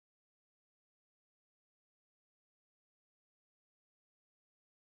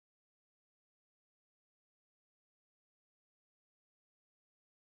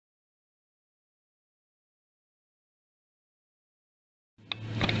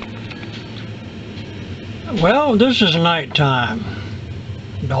Well, this is nighttime.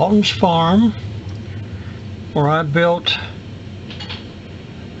 Dalton's farm, where I built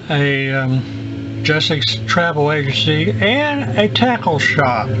a Jesike's travel agency and a tackle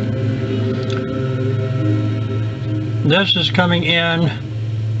shop. This is coming in,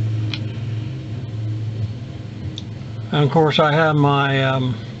 and of course I have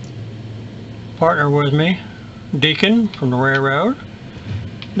my partner with me, Deacon from the railroad.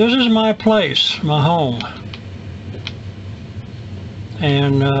 This is my place, my home,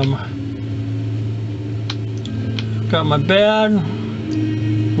 and got my bed,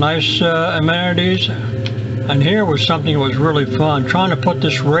 nice amenities, and here was something that was really fun, trying to put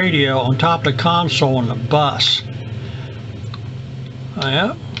this radio on top of the console in the bus.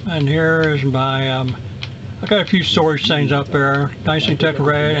 Yeah, and here is my, I got a few storage things up there, nicely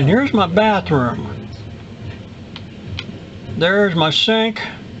decorated, and here's my bathroom. There's my sink,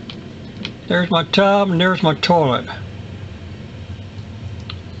 there's my tub, and there's my toilet.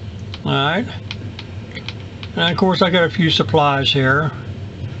 Alright, and of course I got a few supplies here.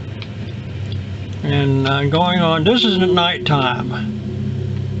 And going on, this is at night time.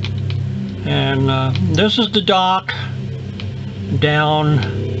 And this is the dock down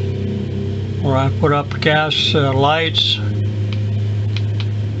where I put up gas lights,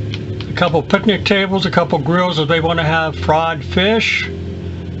 a couple picnic tables, a couple grills if they want to have fried fish,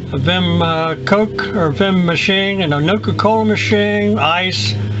 a Vim Coke or Vim machine, and a Coca-Cola machine,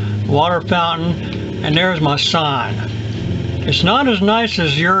 ice, water fountain, and there's my sign. It's not as nice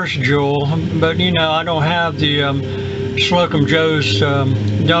as yours, Jewel, but you know, I don't have the Slocum Joe's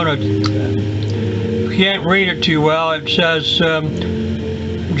donut. If you can't read it too well, it says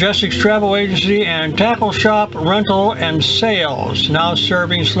Jesike's Travel Agency and Tackle Shop Rental and Sales, now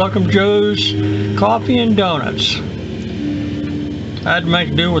serving Slocum Joe's coffee and donuts. I had to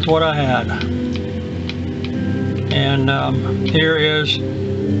make do with what I had. And here is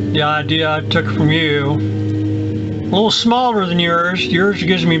the idea I took from you. A little smaller than yours. Yours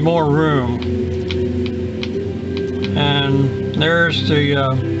gives me more room. And there's the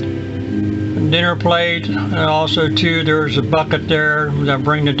dinner plate, and also too there's a bucket there that I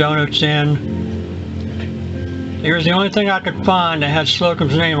bring the donuts in. Here's the only thing I could find that had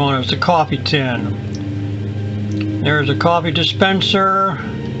Slocum's name on it, it's a coffee tin. There's a coffee dispenser,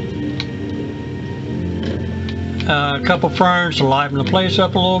 a couple ferns to liven the place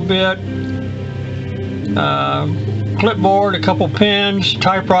up a little bit, clipboard, a couple pens,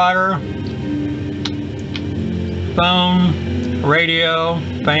 typewriter, phone, radio,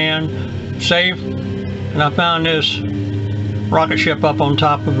 fan, safe, and I found this rocket ship up on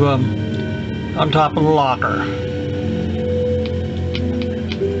top of the locker.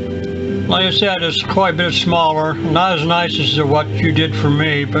 Like I said, it's quite a bit smaller, not as nice as what you did for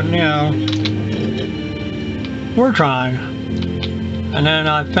me, but you know, we're trying. And then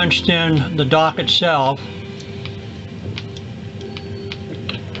I fenced in the dock itself.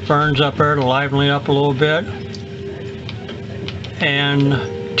 Ferns up there to liven it up a little bit, and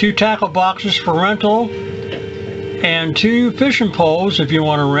 2 tackle boxes for rental, and 2 fishing poles if you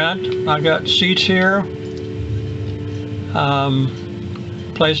want to rent. I got seats here,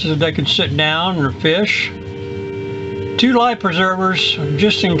 places that they can sit down and fish, 2 life preservers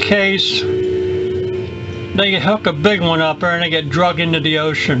just in case they hook a big one up there and they get dragged into the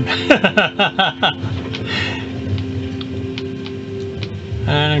ocean.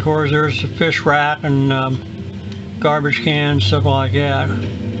 And of course there's the fish rack and garbage cans, stuff like that.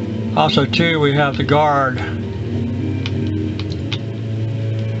 Also too, we have the guard.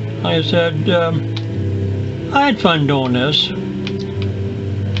 Like I said, I had fun doing this.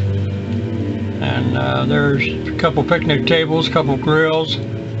 And there's a couple picnic tables, a couple grills.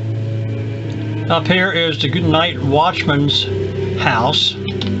 Up here is the good night watchman's house.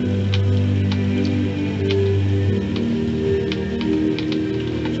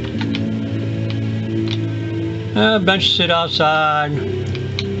 Bench to sit outside,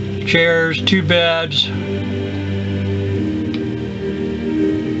 chairs, 2 beds,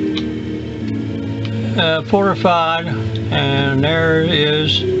 fortified, and there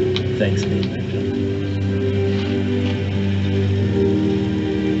is. Thanks, man.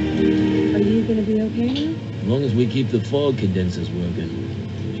 Are you gonna be okay now? As long as we keep the fog condensers working,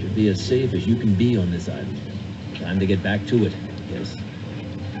 we should be as safe as you can be on this island. Time to get back to it, yes.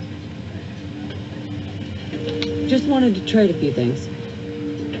 Just wanted to trade a few things.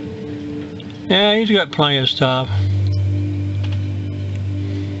 Yeah, he's got plenty of stuff.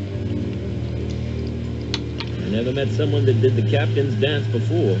 I never met someone that did the captain's dance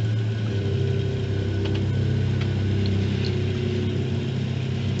before.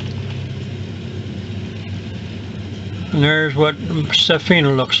 And there's what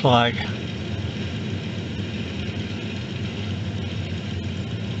Safina looks like.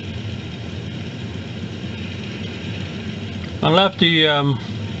 I left the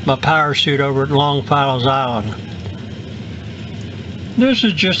my power suit over at Longfellow's Island. This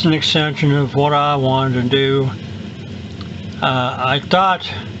is just an extension of what I wanted to do. I thought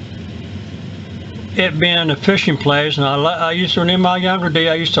it being a fishing place, and I used to, in my younger day,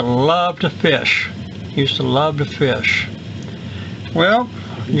 I used to love to fish. Well,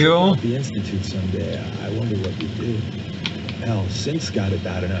 Jewel. The Institute someday, I wonder what you'd do. Hell, Sink's got it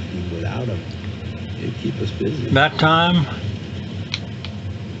bad enough even without him. It'd keep us busy. That time,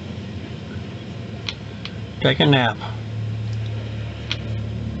 take a nap.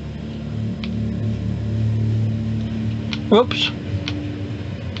 Whoops.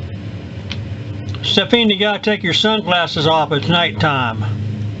 Stephanie, you gotta take your sunglasses off. It's nighttime.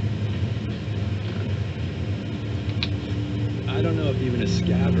 I don't know if even a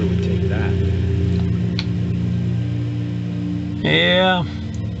scabber would take that. Yeah.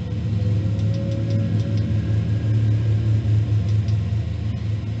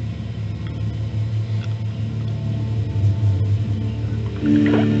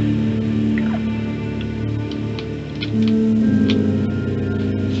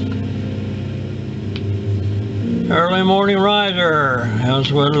 Early morning riser.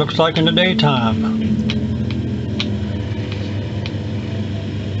 That's what it looks like in the daytime.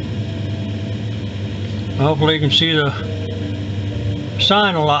 Hopefully you can see the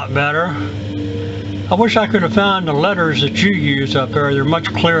sign a lot better. I wish I could have found the letters that you use up there. They're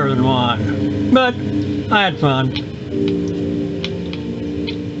much clearer than mine. But I had fun.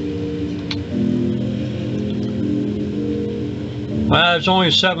 Well, it's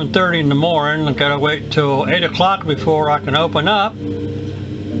only 7:30 in the morning. I gotta wait till 8 o'clock before I can open up.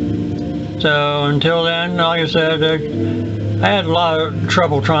 So until then, like I said, I had a lot of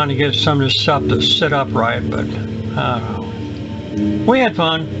trouble trying to get some of this stuff to sit up right, but I don't know. We had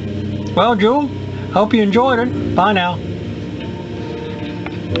fun. Well, Jewel, hope you enjoyed it. Bye now.